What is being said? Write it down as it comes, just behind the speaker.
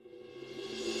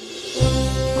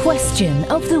Question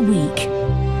of the Week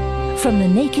from the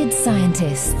Naked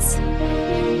Scientists.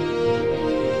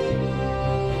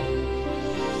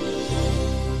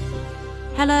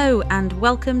 Hello and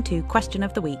welcome to Question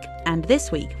of the Week. And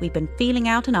this week we've been feeling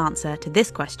out an answer to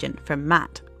this question from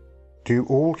Matt. Do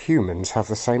all humans have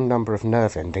the same number of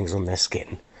nerve endings on their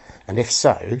skin? And if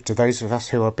so, do those of us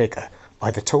who are bigger,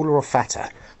 either taller or fatter,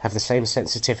 have the same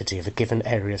sensitivity of a given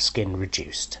area of skin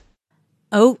reduced?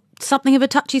 Oh, something of a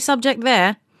touchy subject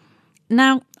there.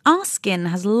 Now, our skin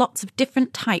has lots of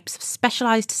different types of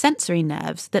specialised sensory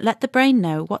nerves that let the brain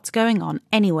know what's going on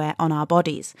anywhere on our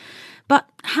bodies. But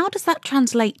how does that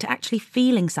translate to actually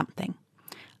feeling something?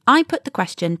 I put the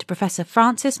question to Professor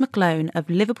Francis McGlone of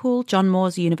Liverpool John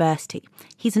Moores University.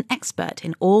 He's an expert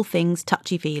in all things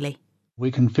touchy-feely.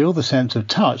 We can feel the sense of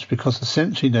touch because the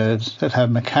sensory nerves that have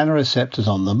mechanoreceptors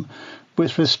on them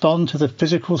which respond to the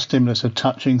physical stimulus of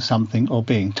touching something or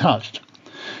being touched.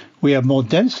 We have more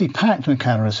densely packed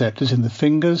mechanoreceptors in the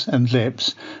fingers and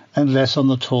lips and less on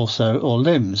the torso or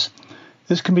limbs.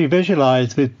 This can be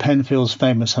visualised with Penfield's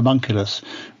famous homunculus,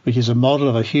 which is a model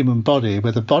of a human body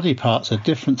where the body parts are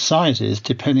different sizes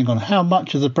depending on how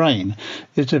much of the brain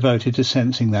is devoted to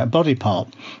sensing that body part.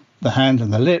 The hand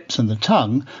and the lips and the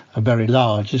tongue are very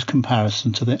large as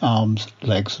comparison to the arms,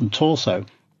 legs and torso.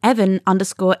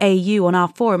 Evan_AU on our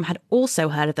forum had also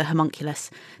heard of the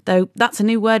homunculus, though that's a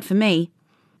new word for me.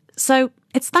 So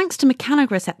it's thanks to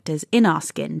mechanoreceptors in our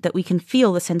skin that we can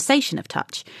feel the sensation of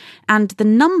touch, and the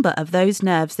number of those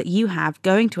nerves that you have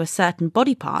going to a certain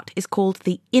body part is called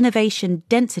the innervation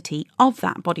density of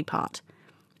that body part.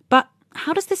 But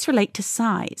how does this relate to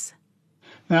size?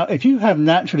 Now, if you have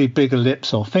naturally bigger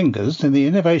lips or fingers, then the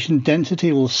innervation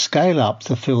density will scale up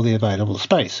to fill the available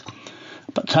space.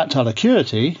 But tactile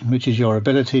acuity, which is your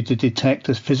ability to detect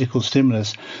a physical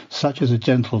stimulus such as a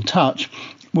gentle touch,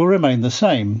 will remain the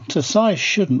same, so size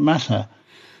shouldn't matter.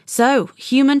 So,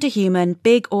 human to human,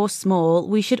 big or small,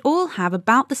 we should all have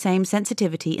about the same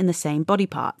sensitivity in the same body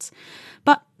parts.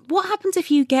 But what happens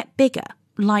if you get bigger,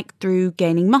 like through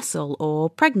gaining muscle or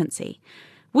pregnancy?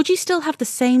 Would you still have the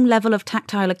same level of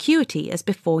tactile acuity as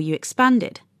before you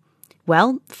expanded?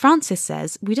 Well, Francis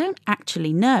says we don't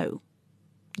actually know.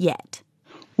 Yet.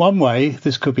 One way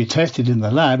this could be tested in the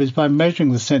lab is by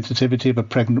measuring the sensitivity of a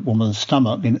pregnant woman's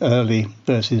stomach in early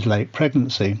versus late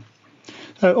pregnancy.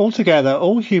 So altogether,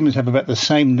 all humans have about the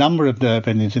same number of nerve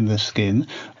endings in the skin,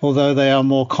 although they are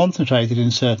more concentrated in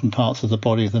certain parts of the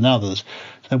body than others.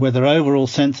 So whether overall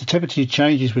sensitivity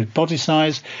changes with body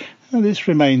size, this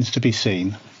remains to be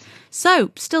seen. So,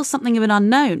 still something of an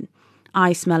unknown.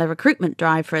 I smell a recruitment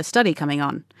drive for a study coming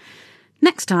on.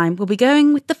 Next time, we'll be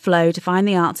going with the flow to find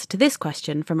the answer to this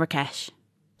question from Rakesh.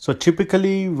 So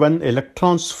typically when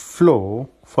electrons flow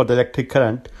for the electric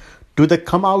current, do they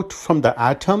come out from the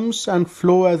atoms and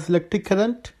flow as electric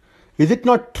current? Is it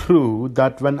not true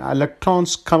that when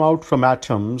electrons come out from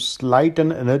atoms, light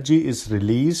and energy is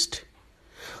released?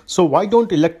 So why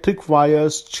don't electric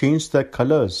wires change their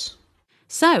colours?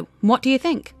 So, what do you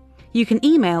think? You can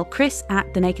email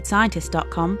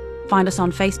chris@thenakedscientist.com, find us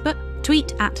on Facebook,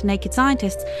 tweet @Naked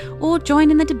Scientists, or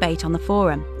join in the debate on the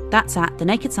forum. That's at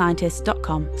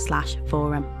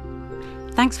thenakedscientist.com/forum.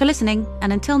 Thanks for listening,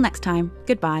 and until next time,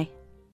 goodbye.